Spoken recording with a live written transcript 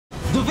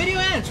So video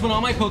ends when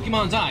all my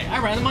Pokemon die. I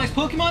randomized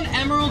Pokemon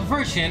Emerald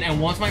version, and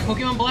once my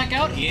Pokemon black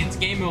out, it's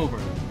game over.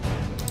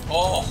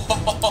 Oh,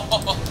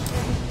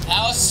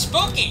 that was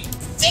spooky.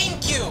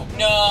 Thank you.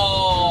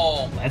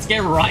 No. Let's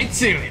get right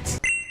to it.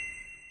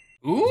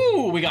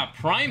 Ooh, we got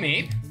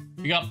Primeape,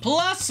 we got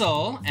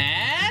Plusle,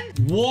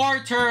 and War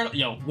Turtle.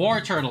 Yo,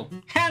 War Turtle.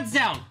 Hands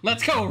down.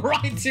 Let's go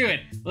right to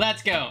it.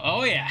 Let's go.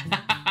 Oh, yeah.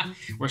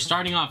 We're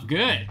starting off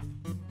good.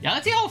 Yeah,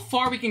 let's see how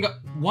far we can go.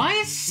 Why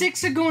is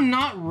 6 ago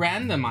not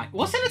randomized?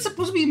 Wasn't it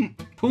supposed to be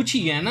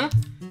Poochyena?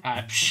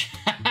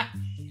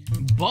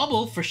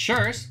 Bubble for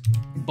sure.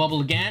 Bubble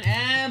again,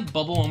 and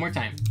bubble one more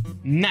time.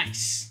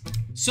 Nice.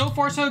 So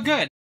far, so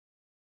good.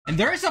 And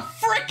there's a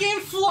freaking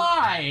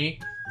fly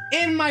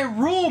in my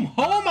room.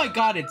 Oh my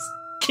god, it's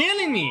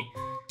killing me.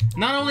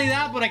 Not only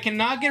that, but I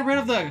cannot get rid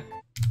of the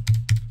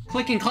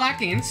clicking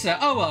clacking. So,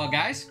 oh well,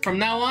 guys. From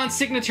now on,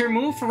 signature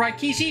move for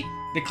Raikishi,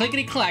 the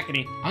clickety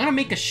clackety. I'm gonna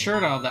make a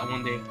shirt out of that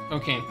one day.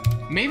 Okay,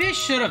 maybe I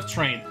should have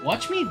trained.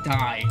 Watch me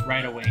die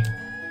right away.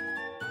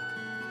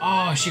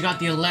 Oh, she got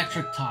the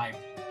electric type.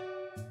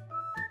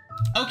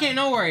 Okay,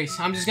 no worries.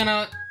 I'm just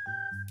gonna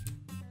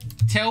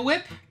tail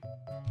whip.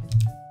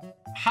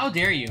 How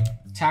dare you?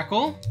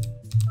 Tackle.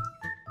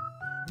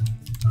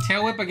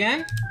 Tail whip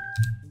again.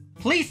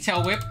 Please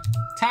tail whip.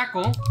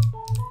 Tackle.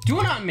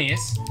 Do not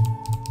miss.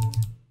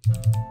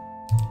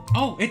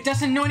 Oh, it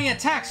doesn't know any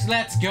attacks.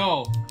 Let's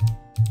go.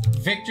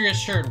 Victory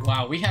assured.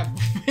 Wow, we have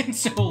been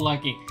so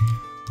lucky.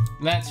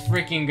 Let's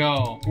freaking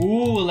go.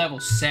 Ooh, level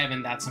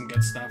 7. That's some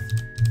good stuff.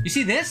 You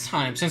see, this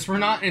time, since we're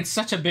not in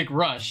such a big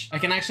rush, I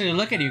can actually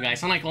look at you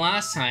guys. Unlike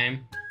last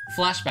time.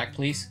 Flashback,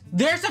 please.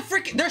 There's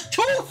there's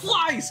 2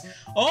 flies!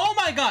 Oh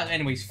my god.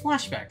 Anyways,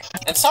 flashback.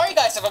 And sorry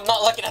guys if I'm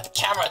not looking at the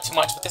camera too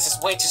much, but this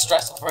is way too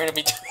stressful for me to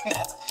be doing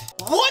that.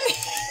 One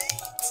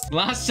hit!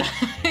 Last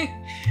time,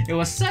 it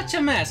was such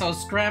a mess. I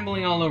was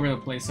scrambling all over the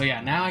place. So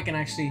yeah, now I can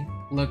actually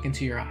look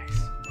into your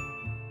eyes.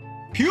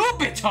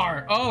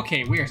 Pupitar!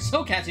 Okay, we are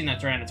so catching that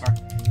Tyranitar.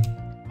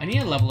 I need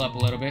to level up a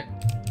little bit.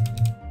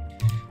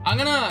 I'm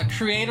gonna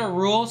create a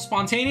rule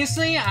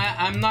spontaneously.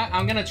 I'm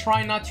gonna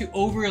try not to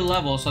over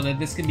level so that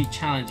this can be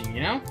challenging,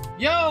 you know?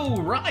 Yo,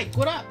 right,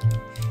 what up?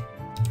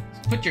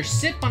 Put your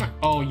sip on it.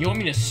 Oh, you want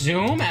me to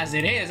zoom? As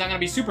it is, I'm gonna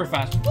be super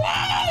fast.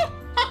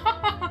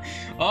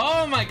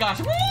 Oh my gosh.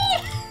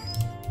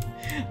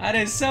 That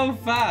is so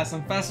fast.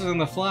 I'm faster than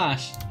the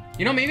Flash.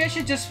 You know, maybe I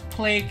should just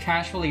play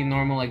casually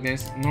normal like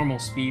this, normal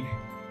speed,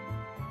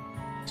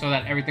 so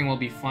that everything will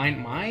be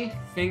fine. My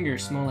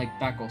fingers smell like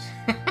tacos.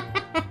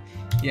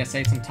 Yes, I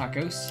ate some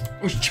tacos.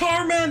 Oh,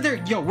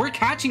 Charmander! Yo, we're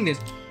catching this.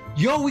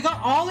 Yo, we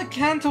got all the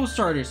Kanto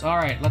starters. All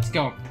right, let's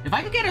go. If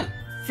I could get a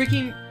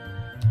freaking...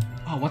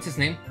 Oh, what's his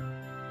name?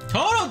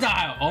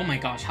 Totodile! Oh my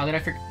gosh, how did I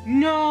forget?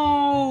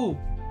 No!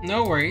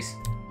 No worries.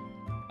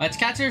 Let's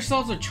catch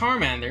ourselves a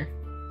Charmander.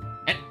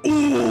 And...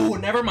 Ooh,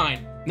 never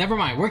mind. Never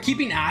mind. We're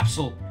keeping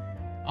Absol.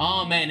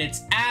 Oh man,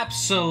 it's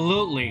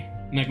absolutely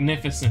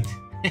magnificent.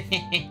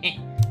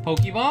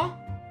 Pokeball?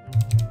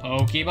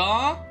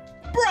 Pokeball?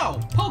 Bro,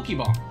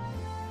 Pokeball.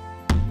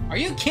 Are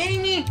you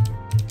kidding me?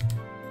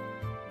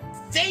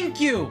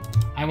 Thank you!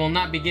 I will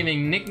not be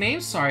giving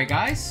nicknames, sorry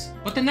guys.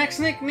 But the next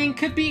nickname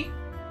could be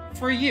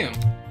for you,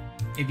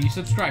 if you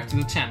subscribe to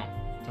the channel.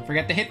 Don't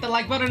forget to hit the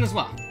like button as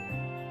well.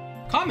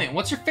 Comment,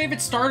 what's your favorite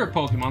starter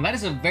Pokemon? That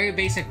is a very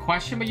basic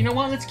question, but you know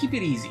what? Let's keep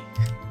it easy.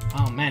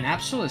 Oh man,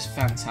 Absol is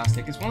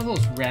fantastic. It's one of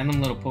those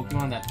random little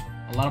Pokemon that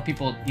a lot of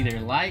people either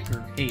like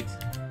or hate.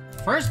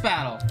 First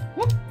battle.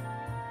 Whoop.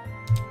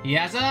 He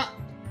has a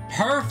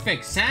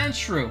perfect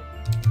Sandshrew.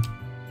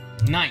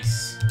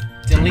 Nice.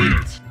 Delete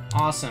it.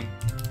 Awesome.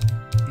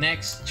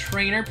 Next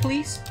trainer,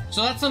 please.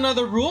 So that's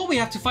another rule. We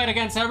have to fight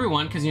against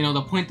everyone because, you know,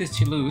 the point is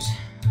to lose.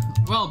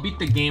 Well, beat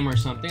the game or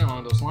something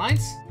along those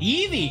lines.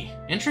 Eevee.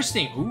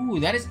 Interesting. Ooh,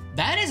 that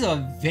is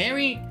a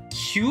very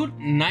cute,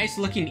 nice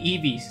looking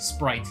Eevee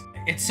sprite.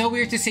 It's so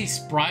weird to say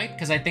sprite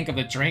because I think of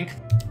a drink.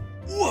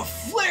 Ooh, a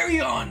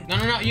Flareon.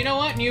 No. You know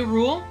what? New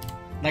rule.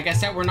 Like I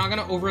said, we're not going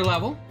to over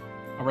level.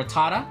 A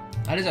Rattata.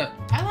 That is a...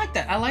 I like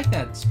that. I like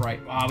that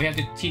sprite. Wow, we have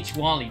to teach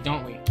Wally,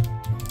 don't we?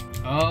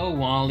 Oh,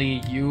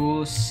 Wally,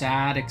 you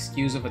sad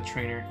excuse of a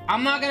trainer.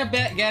 I'm not gonna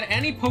get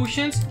any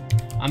potions.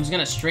 I'm just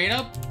gonna straight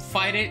up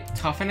fight it,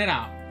 toughen it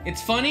out.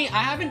 It's funny,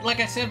 I haven't, like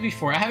I said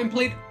before, I haven't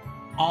played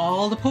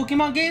all the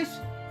Pokemon games,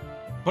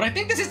 but I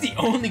think this is the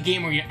only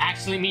game where you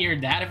actually meet your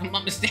dad, if I'm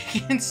not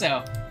mistaken.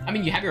 So, I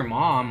mean, you have your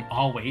mom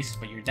always,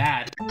 but your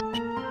dad...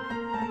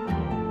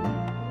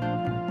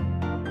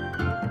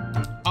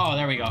 Oh,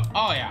 there we go.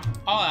 Oh, yeah.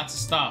 Oh, that's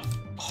stuff.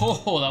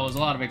 Oh, that was a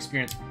lot of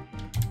experience.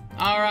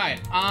 All right.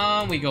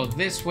 We go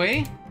this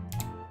way.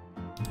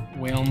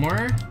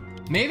 Wilmer.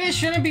 Maybe I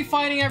shouldn't be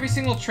fighting every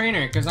single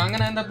trainer because I'm going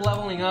to end up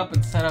leveling up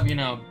instead of, you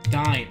know,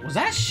 dying. Was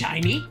that a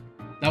shiny?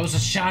 That was a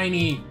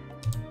shiny.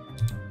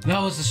 That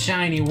was a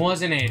shiny,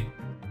 wasn't it?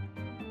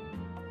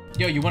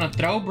 Yo, you want to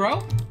throw,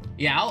 bro?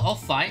 Yeah, I'll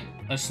fight.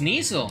 A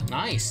Sneasel.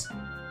 Nice.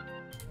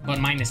 But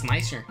mine is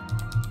nicer.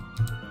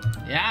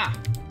 Yeah,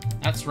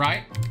 that's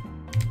right.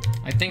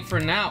 I think for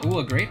now, ooh,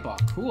 a great ball.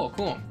 Cool,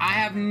 cool. I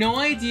have no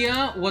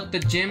idea what the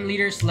gym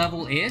leader's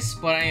level is,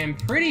 but I am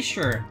pretty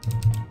sure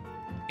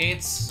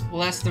it's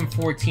less than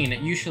 14.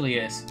 It usually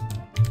is.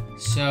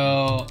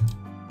 So,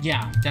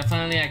 yeah,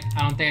 definitely I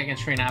don't think I can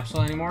train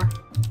Absol anymore.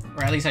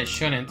 Or at least I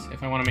shouldn't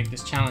if I want to make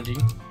this challenging.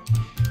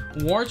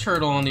 War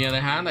Turtle, on the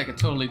other hand, I could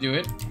totally do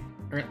it.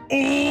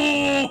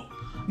 Oh!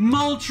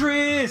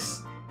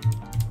 Moltres!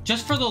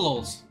 Just for the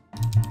lulz.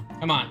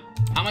 Come on.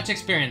 How much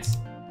experience?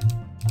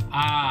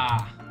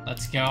 Ah,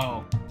 let's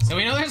go. So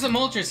we know there's a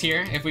Moltres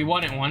here, if we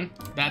wanted one.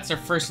 That's our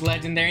first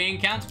legendary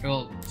encounter.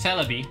 Well,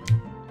 Celebi.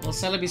 Well,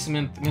 Celebi's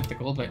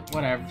mythical, but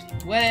whatever.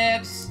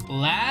 Webs.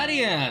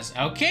 Latias.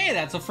 Okay,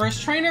 that's the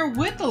first trainer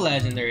with the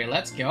legendary.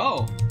 Let's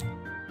go.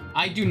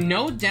 I do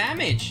no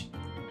damage.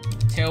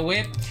 Tail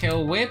Whip,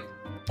 Tail Whip.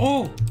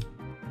 Oh!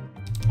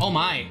 Oh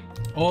my.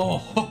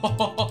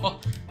 Oh,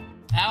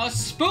 that was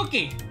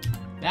spooky.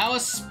 That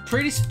was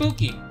pretty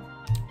spooky.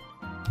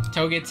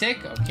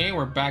 Togetic. Okay,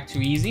 we're back to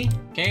easy.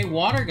 Okay,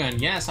 Water Gun.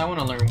 Yes, I want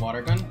to learn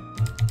Water Gun.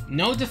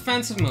 No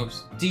defensive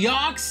moves.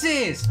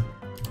 Deoxys!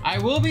 I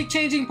will be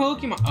changing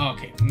Pokemon. Oh,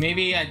 okay,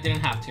 maybe I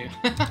didn't have to.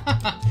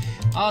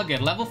 All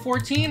good. Level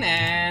 14,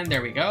 and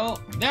there we go.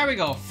 There we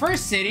go.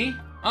 First city.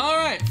 All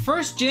right,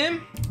 first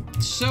gym.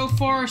 So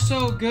far,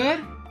 so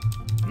good.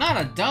 Not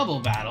a double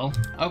battle.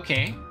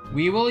 Okay.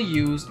 We will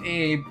use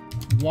a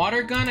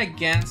Water Gun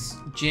against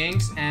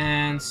Jinx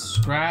and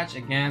Scratch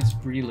against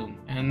Breloom.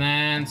 And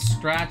then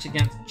Scratch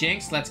against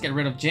Jinx. Let's get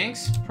rid of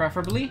Jinx,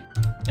 preferably.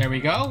 There we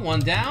go.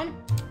 One down.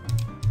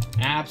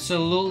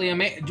 Absolutely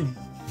amazing.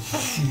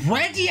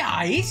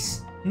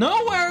 Regice?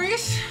 No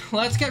worries.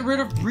 Let's get rid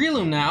of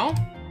Breloom now.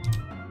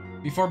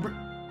 Before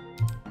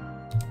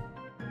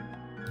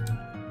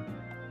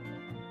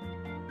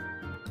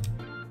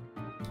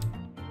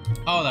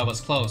oh, that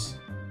was close.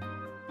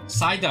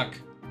 Psyduck.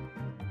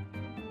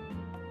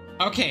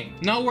 Okay,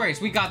 no worries.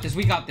 We got this.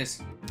 We got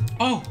this.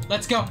 Oh,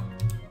 let's go.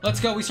 Let's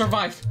go. We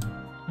survived.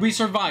 We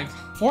survived.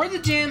 For the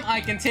gym, I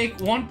can take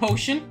one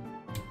potion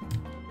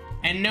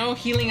and no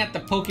healing at the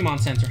Pokemon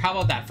Center. How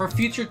about that? For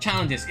future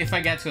challenges, if I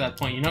get to that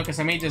point, you know, because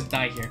I may just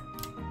die here.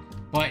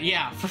 But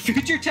yeah, for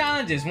future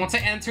challenges, once I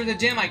enter the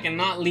gym, I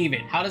cannot leave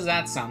it. How does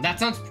that sound? That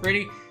sounds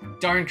pretty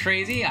darn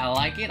crazy. I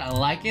like it. I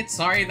like it.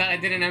 Sorry that I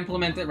didn't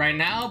implement it right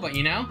now, but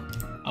you know,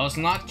 I was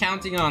not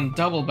counting on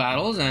double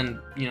battles and,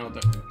 you know,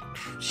 the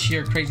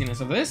sheer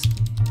craziness of this.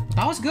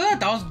 That was good.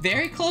 That was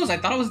very close. I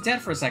thought I was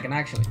dead for a second,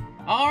 actually.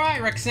 All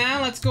right,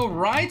 Rexan, let's go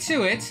right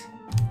to it.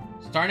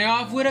 Starting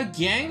off with a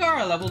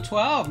Gengar, level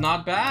 12.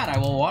 Not bad. I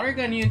will Water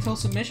Gun you until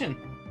submission.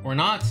 Or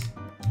not.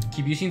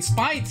 Keep using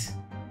Spite.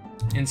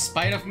 In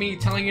spite of me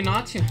telling you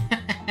not to.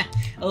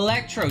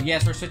 Electro.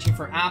 Yes, we're switching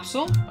for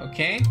Absol.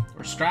 Okay.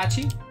 We're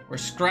scratching. We're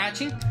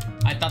scratching.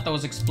 I thought that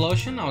was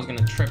Explosion. I was going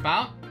to trip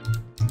out.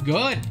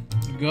 Good.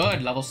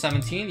 Good. Level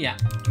 17. Yeah.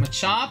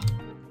 Machop.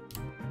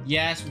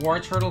 Yes, War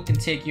Turtle can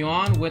take you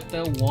on with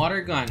the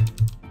Water Gun.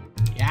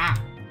 Yeah.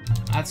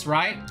 That's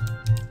right.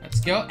 Let's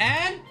go.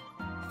 And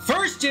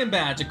first gym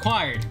badge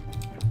acquired.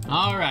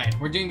 All right,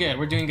 we're doing good.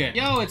 We're doing good.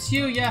 Yo, it's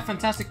you. Yeah,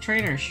 fantastic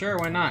trainer. Sure,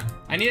 why not?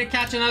 I need to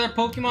catch another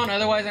Pokemon,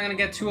 otherwise I'm gonna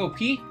get too OP.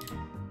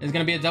 Is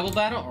gonna be a double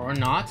battle or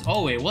not?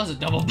 Oh, it was a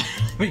double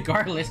battle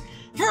regardless.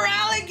 For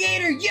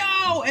Alligator,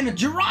 yo, and a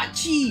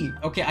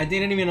Jirachi. Okay, I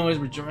didn't even know it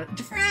was Jirachi.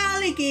 For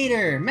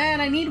Alligator,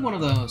 man, I need one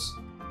of those.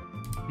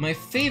 My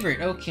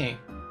favorite. Okay,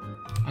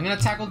 I'm gonna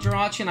tackle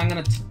Jirachi and I'm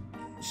gonna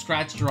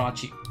scratch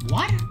Jirachi.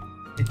 What?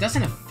 It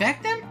doesn't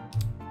affect them?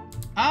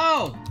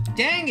 Oh,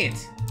 dang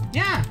it.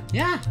 Yeah,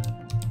 yeah.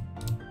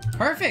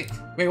 Perfect.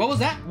 Wait, what was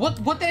that?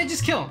 What did I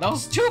just kill? That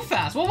was too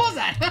fast. What was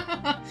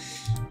that?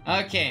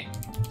 Okay.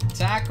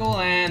 Tackle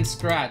and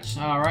scratch.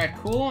 Alright,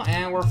 cool.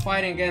 And we're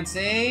fighting against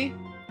a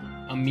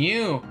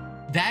Mew.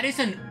 That is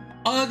an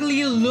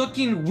ugly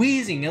looking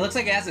Weezing. It looks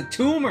like it has a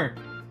tumor.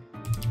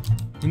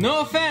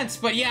 No offense,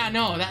 but yeah,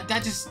 no,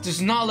 that just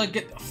does not look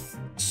good.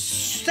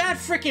 That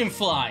freaking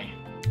fly.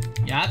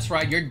 Yeah, that's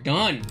right, you're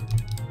done.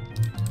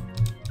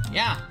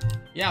 Yeah,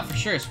 for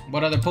sure.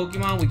 What other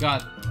Pokemon we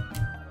got?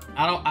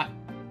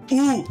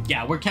 Ooh,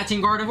 yeah, we're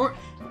catching Gardevoir.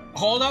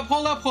 Hold up.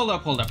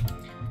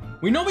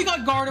 We know we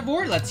got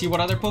Gardevoir. Let's see what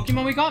other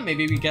Pokemon we got.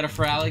 Maybe we get a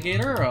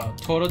Feraligatr or a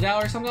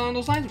Totodile or something along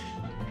those lines.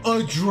 A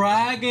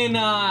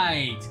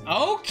Dragonite.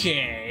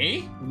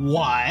 Okay.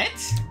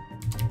 What?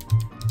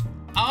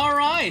 All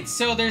right,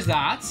 so there's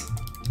that.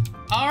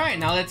 All right,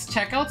 now let's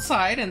check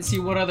outside and see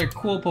what other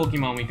cool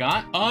Pokemon we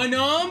got. An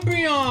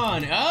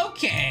Umbreon.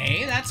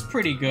 Okay, that's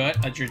pretty good.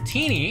 A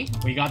Dratini.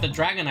 We got the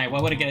Dragonite.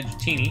 Why would I get a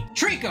Dratini?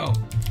 Trico.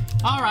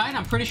 All right,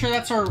 I'm pretty sure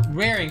that's our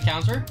rare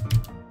encounter.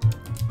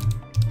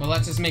 But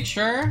let's just make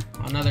sure.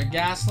 Another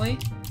Ghastly.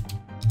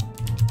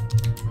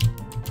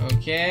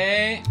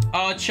 Okay.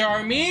 A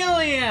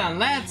Charmeleon.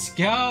 Let's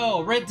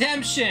go.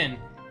 Redemption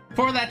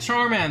for that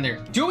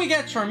Charmander. Do we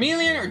get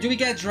Charmeleon or do we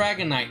get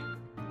Dragonite?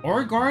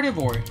 Or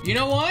Gardevoir? You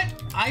know what?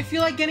 I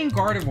feel like getting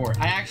Gardevoir.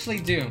 I actually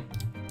do.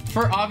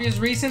 For obvious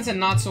reasons and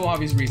not so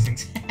obvious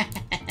reasons.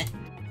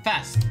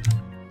 Fast.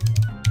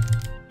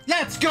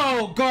 Let's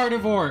go,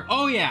 Gardevoir.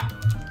 Oh, yeah.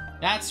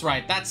 That's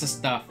right, that's the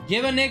stuff.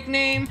 Give a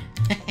nickname.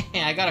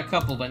 I got a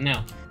couple, but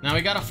no. Now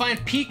we gotta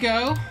find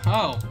Pico.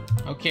 Oh,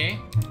 okay.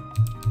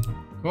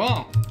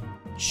 Cool.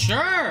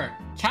 Sure.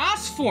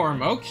 Cast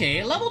form.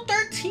 Okay, level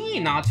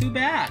 13. Not too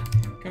bad.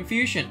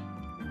 Confusion.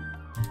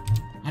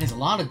 That is a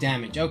lot of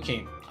damage.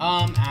 Okay.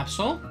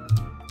 Absol.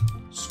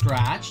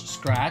 Scratch.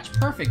 Scratch.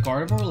 Perfect.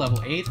 Gardevoir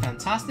level 8.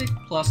 Fantastic.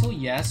 Plusle.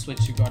 Yes.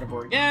 Switch to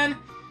Gardevoir again.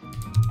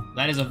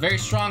 That is a very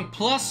strong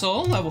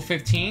Plusle. Level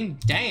 15.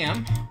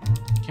 Damn.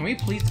 Can we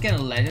please get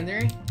a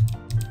legendary?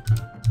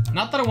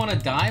 Not that I want to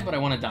die, but I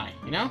want to die.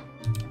 You know?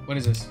 What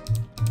is this?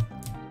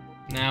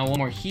 Now one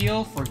more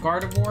heal for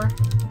Gardevoir.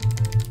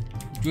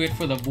 Do it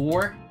for the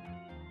Vor.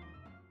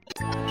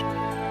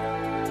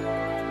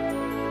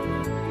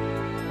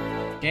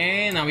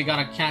 Okay, now we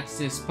gotta catch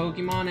this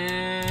Pokemon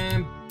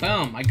and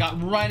boom! I got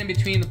right in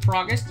between the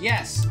progress.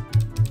 Yes!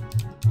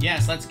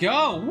 Yes, let's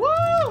go!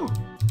 Woo!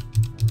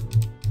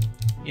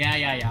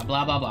 Yeah,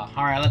 blah, blah, blah.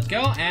 Alright, let's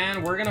go.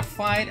 And we're gonna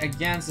fight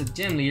against the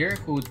gym leader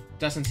who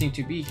doesn't seem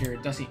to be here,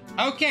 does he?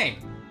 Okay.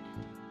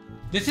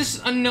 This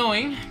is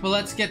annoying, but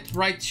let's get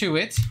right to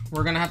it.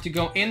 We're gonna have to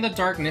go in the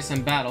darkness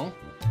and battle.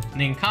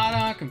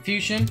 Ninkata,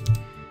 Confusion.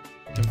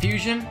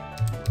 Confusion.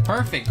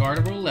 Perfect.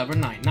 Gardevoir level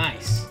 9.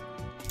 Nice.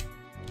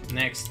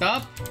 Next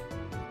up,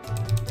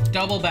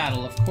 double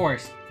battle, of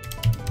course.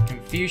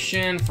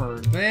 Confusion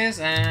for this,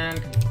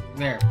 and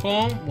there.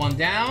 Boom. One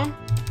down.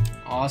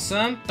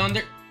 Awesome.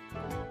 Thunder.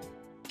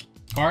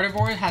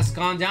 Gardevoir has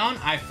gone down.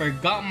 I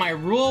forgot my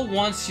rule.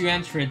 Once you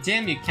enter a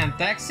gym, you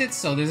can't exit,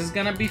 so this is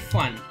gonna be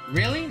fun.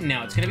 Really?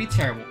 No, it's gonna be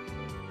terrible.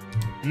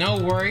 No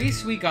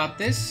worries. We got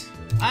this.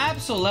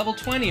 Absol level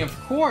 20, of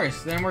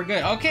course. Then we're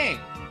good. Okay.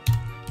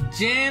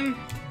 Gym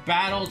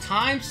battle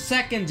time.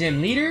 Second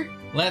gym leader.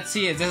 Let's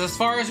see, is this as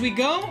far as we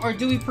go, or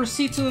do we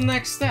proceed to the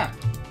next step?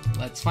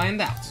 Let's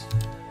find out.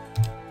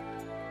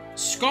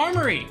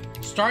 Skarmory,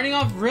 starting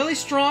off really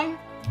strong.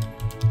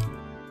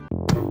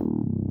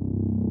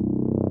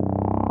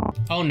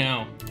 Oh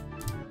no.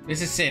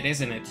 This is it,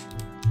 isn't it?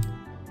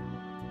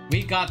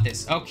 We got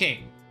this.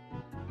 Okay.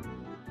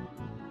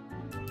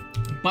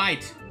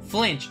 Bite.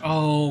 Flinch.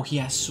 Oh, he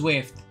has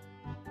Swift.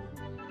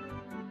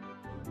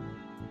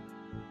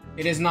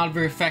 It is not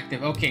very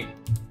effective. Okay.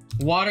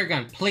 Water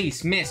gun,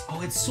 please miss.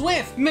 Oh, it's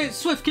Swift.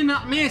 Swift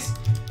cannot miss.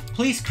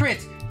 Please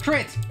crit,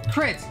 crit,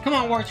 crit. Come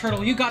on, War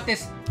Turtle, you got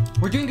this.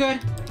 We're doing good.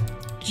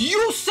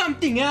 Use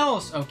something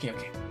else. Okay.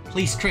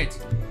 Please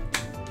crit,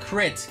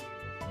 crit,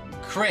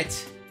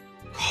 crit,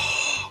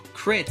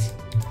 crit,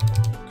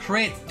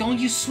 crit. Don't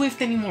use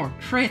Swift anymore.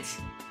 Crit.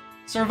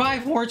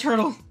 Survive, War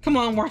Turtle. Come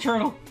on, War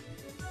Turtle.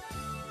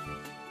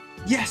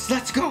 Yes,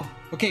 let's go.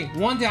 Okay,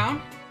 one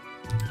down.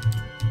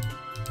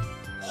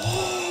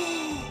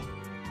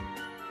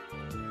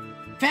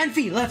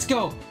 Fanfi, let's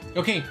go.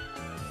 Okay.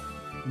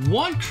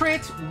 One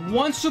crit,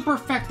 one super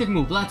effective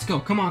move. Let's go.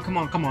 Come on.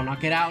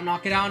 Knock it out,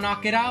 knock it out,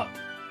 knock it out.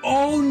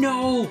 Oh,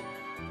 no.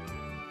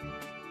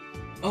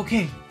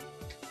 Okay.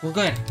 We're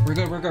good.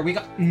 We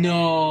got...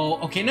 No.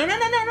 Okay, no.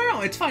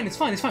 It's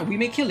fine. We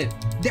may kill it.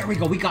 There we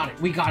go. We got it.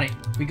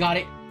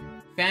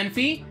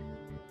 Fanfi.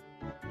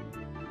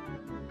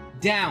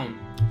 Down.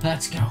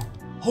 Let's go.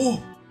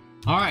 Oh.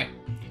 All right.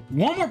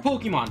 One more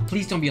Pokemon.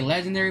 Please don't be a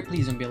legendary.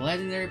 Please don't be.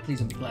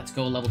 Let's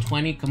go. Level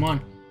 20. Come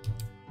on.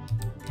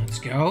 Let's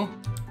go.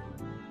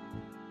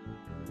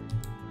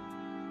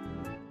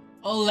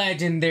 A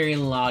legendary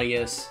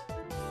Latios.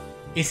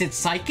 Is it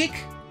psychic?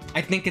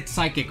 I think it's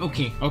psychic.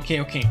 Okay.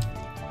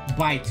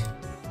 Bite.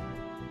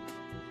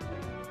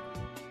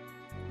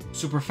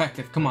 Super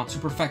effective. Come on.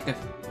 Super effective.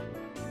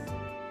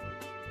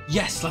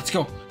 Yes. Let's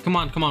go. Come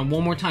on.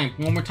 One more time.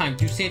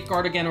 Do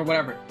safeguard again or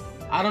whatever.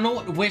 I don't know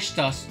what Wish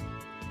does,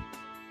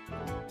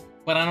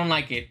 but I don't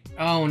like it.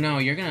 Oh no,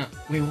 you're gonna...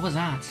 Wait, what was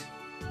that?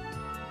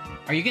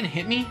 Are you gonna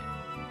hit me?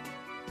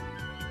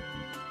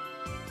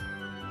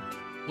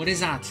 What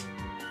is that?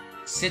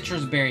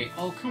 Citrus berry.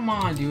 Oh, come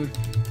on, dude.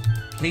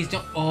 Please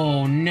don't...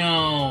 Oh,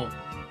 no.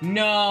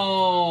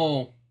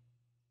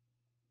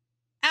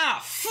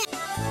 Ah,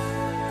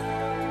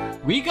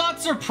 we got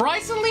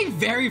surprisingly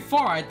very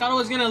far. I thought I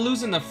was gonna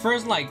lose in the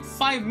first, like,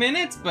 5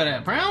 minutes, but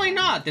apparently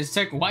not. This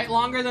took quite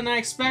longer than I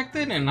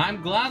expected, and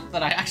I'm glad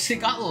that I actually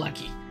got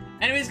lucky.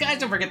 Anyways, guys,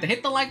 don't forget to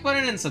hit the like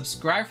button and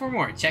subscribe for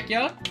more. Check you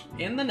out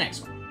in the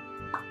next one.